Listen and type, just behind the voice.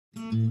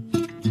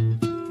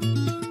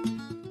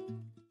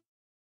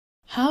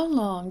How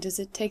long does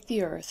it take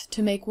the Earth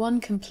to make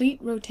one complete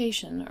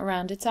rotation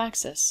around its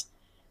axis?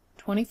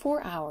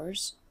 24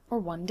 hours or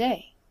 1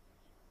 day?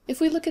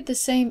 If we look at the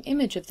same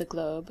image of the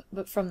globe,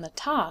 but from the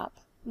top,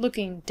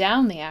 looking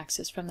down the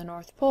axis from the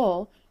North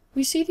Pole,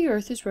 we see the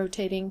Earth is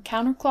rotating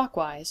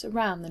counterclockwise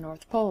around the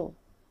North Pole.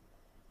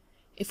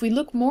 If we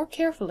look more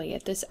carefully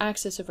at this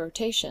axis of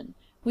rotation,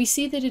 we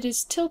see that it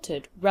is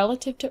tilted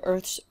relative to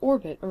Earth's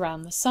orbit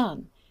around the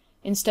Sun.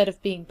 Instead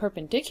of being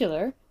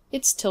perpendicular,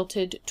 it's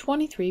tilted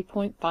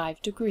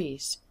 23.5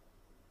 degrees.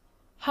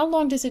 How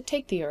long does it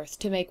take the Earth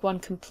to make one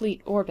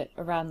complete orbit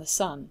around the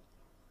Sun?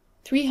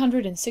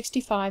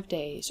 365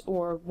 days,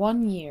 or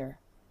 1 year.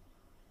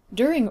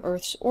 During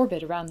Earth's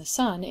orbit around the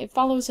Sun, it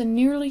follows a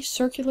nearly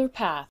circular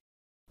path,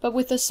 but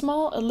with a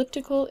small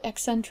elliptical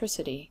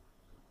eccentricity.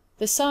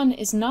 The Sun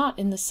is not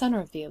in the center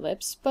of the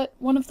ellipse, but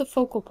one of the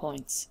focal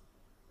points.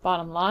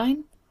 Bottom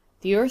line,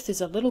 the Earth is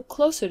a little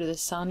closer to the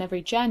Sun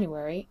every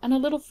January and a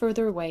little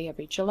further away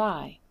every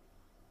July.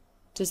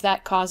 Does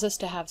that cause us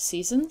to have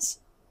seasons?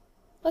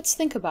 Let's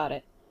think about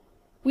it.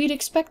 We'd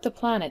expect the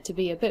planet to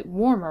be a bit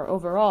warmer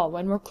overall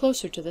when we're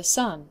closer to the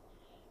Sun.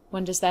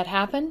 When does that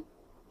happen?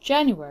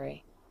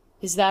 January.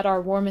 Is that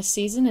our warmest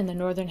season in the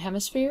Northern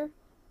Hemisphere?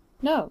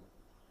 No.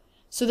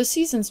 So the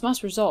seasons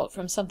must result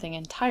from something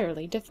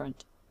entirely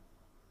different.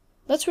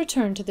 Let's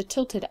return to the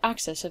tilted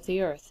axis of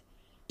the Earth.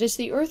 As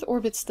the Earth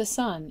orbits the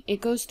Sun, it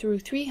goes through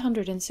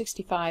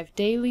 365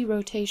 daily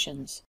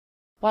rotations,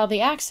 while the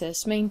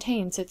axis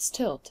maintains its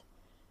tilt.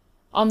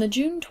 On the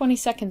June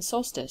 22nd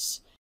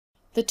solstice,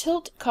 the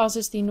tilt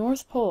causes the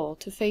North Pole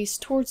to face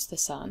towards the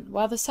Sun,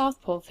 while the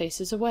South Pole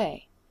faces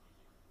away.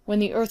 When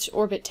the Earth's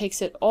orbit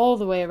takes it all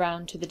the way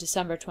around to the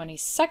December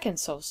 22nd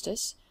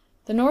solstice,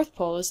 the North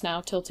Pole is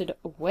now tilted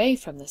away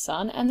from the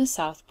Sun and the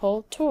South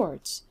Pole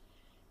towards.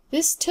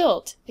 This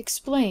tilt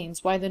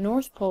explains why the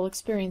North Pole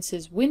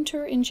experiences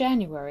winter in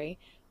January,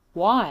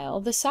 while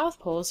the South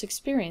Pole is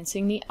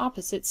experiencing the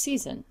opposite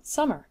season,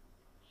 summer.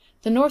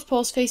 The North Pole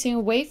is facing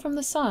away from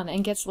the Sun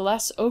and gets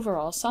less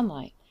overall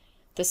sunlight.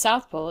 The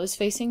South Pole is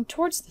facing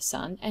towards the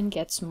Sun and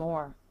gets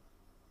more.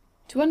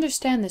 To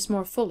understand this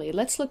more fully,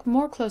 let's look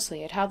more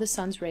closely at how the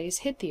Sun's rays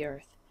hit the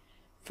Earth.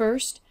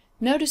 First,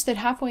 notice that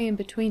halfway in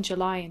between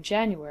July and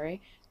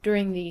January,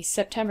 during the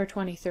September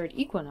 23rd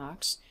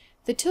equinox,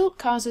 the tilt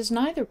causes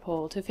neither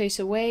pole to face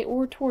away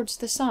or towards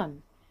the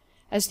Sun.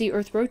 As the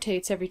Earth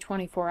rotates every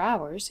 24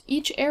 hours,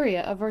 each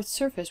area of Earth's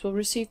surface will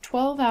receive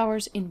 12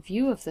 hours in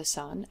view of the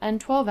Sun and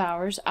 12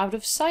 hours out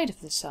of sight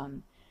of the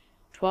Sun.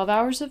 12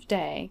 hours of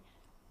day,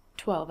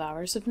 12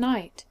 hours of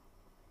night.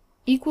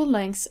 Equal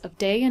lengths of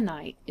day and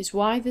night is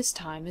why this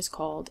time is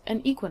called an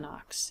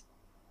equinox.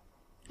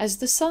 As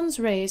the Sun's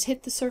rays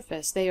hit the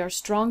surface, they are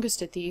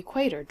strongest at the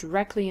equator,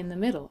 directly in the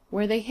middle,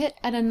 where they hit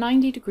at a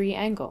 90-degree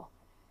angle.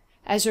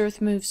 As Earth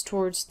moves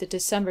towards the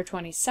December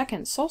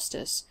 22nd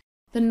solstice,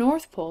 the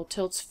North Pole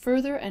tilts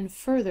further and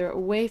further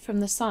away from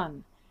the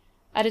Sun.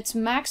 At its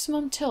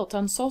maximum tilt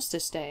on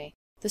solstice day,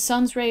 the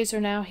Sun's rays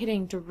are now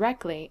hitting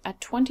directly at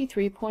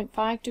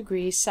 23.5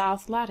 degrees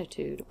south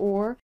latitude,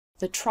 or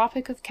the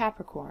Tropic of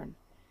Capricorn.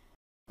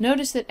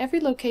 Notice that every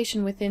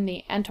location within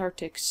the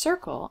Antarctic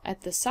Circle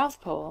at the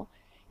South Pole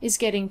is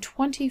getting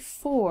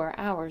 24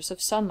 hours of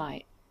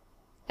sunlight.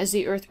 As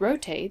the Earth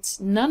rotates,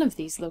 none of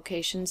these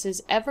locations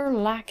is ever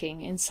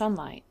lacking in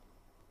sunlight.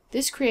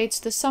 This creates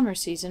the summer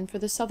season for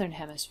the Southern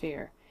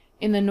Hemisphere.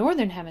 In the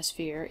Northern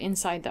Hemisphere,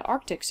 inside the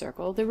Arctic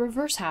Circle, the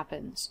reverse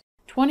happens.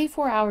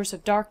 24 hours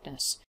of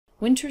darkness,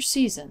 winter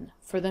season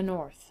for the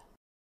North.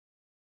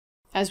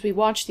 As we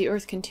watch the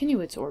Earth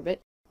continue its orbit,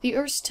 the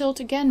Earth's tilt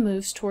again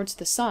moves towards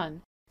the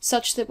Sun,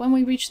 such that when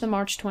we reach the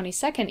March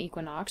 22nd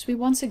equinox, we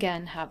once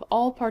again have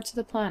all parts of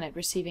the planet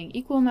receiving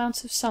equal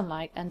amounts of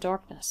sunlight and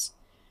darkness.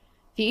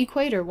 The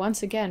equator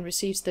once again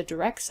receives the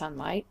direct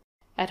sunlight.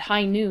 At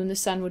high noon, the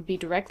Sun would be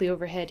directly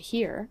overhead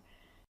here.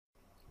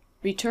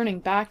 Returning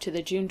back to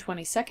the June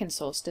 22nd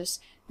solstice,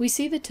 we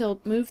see the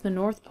tilt move the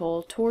North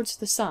Pole towards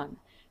the Sun,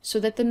 so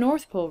that the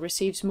North Pole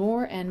receives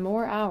more and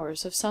more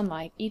hours of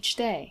sunlight each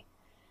day.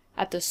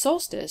 At the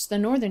solstice, the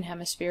Northern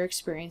Hemisphere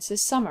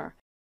experiences summer.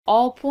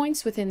 All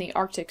points within the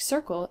Arctic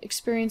Circle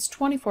experience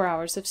 24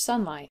 hours of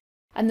sunlight,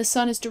 and the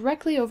Sun is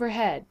directly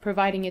overhead,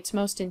 providing its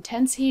most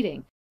intense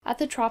heating at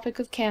the Tropic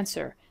of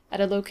Cancer, at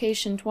a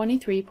location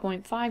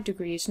 23.5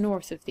 degrees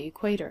north of the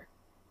equator.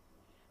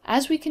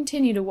 As we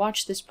continue to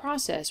watch this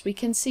process, we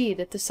can see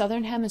that the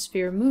Southern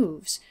Hemisphere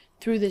moves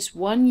through this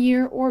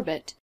 1-year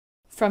orbit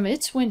from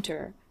its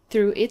winter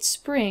through its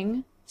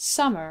spring,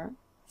 summer,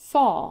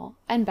 fall,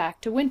 and back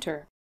to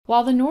winter,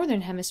 while the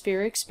Northern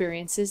Hemisphere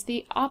experiences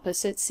the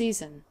opposite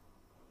season.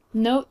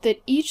 Note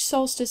that each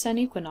solstice and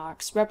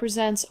equinox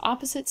represents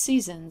opposite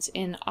seasons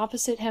in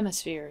opposite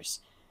hemispheres.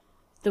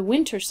 The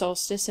winter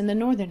solstice in the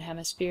Northern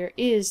Hemisphere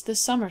is the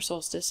summer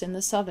solstice in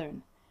the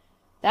Southern.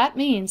 That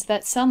means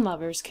that sun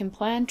lovers can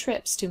plan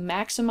trips to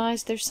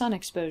maximize their sun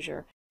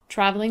exposure,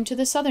 traveling to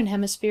the Southern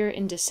Hemisphere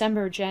in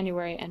December,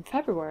 January, and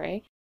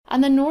February,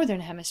 and the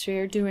Northern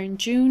Hemisphere during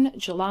June,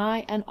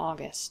 July, and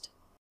August.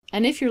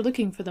 And if you're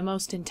looking for the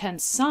most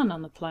intense sun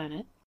on the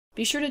planet,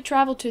 be sure to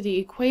travel to the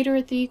equator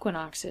at the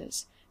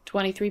equinoxes,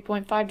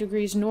 23.5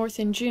 degrees north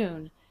in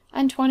June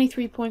and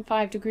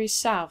 23.5 degrees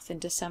south in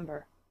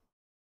December.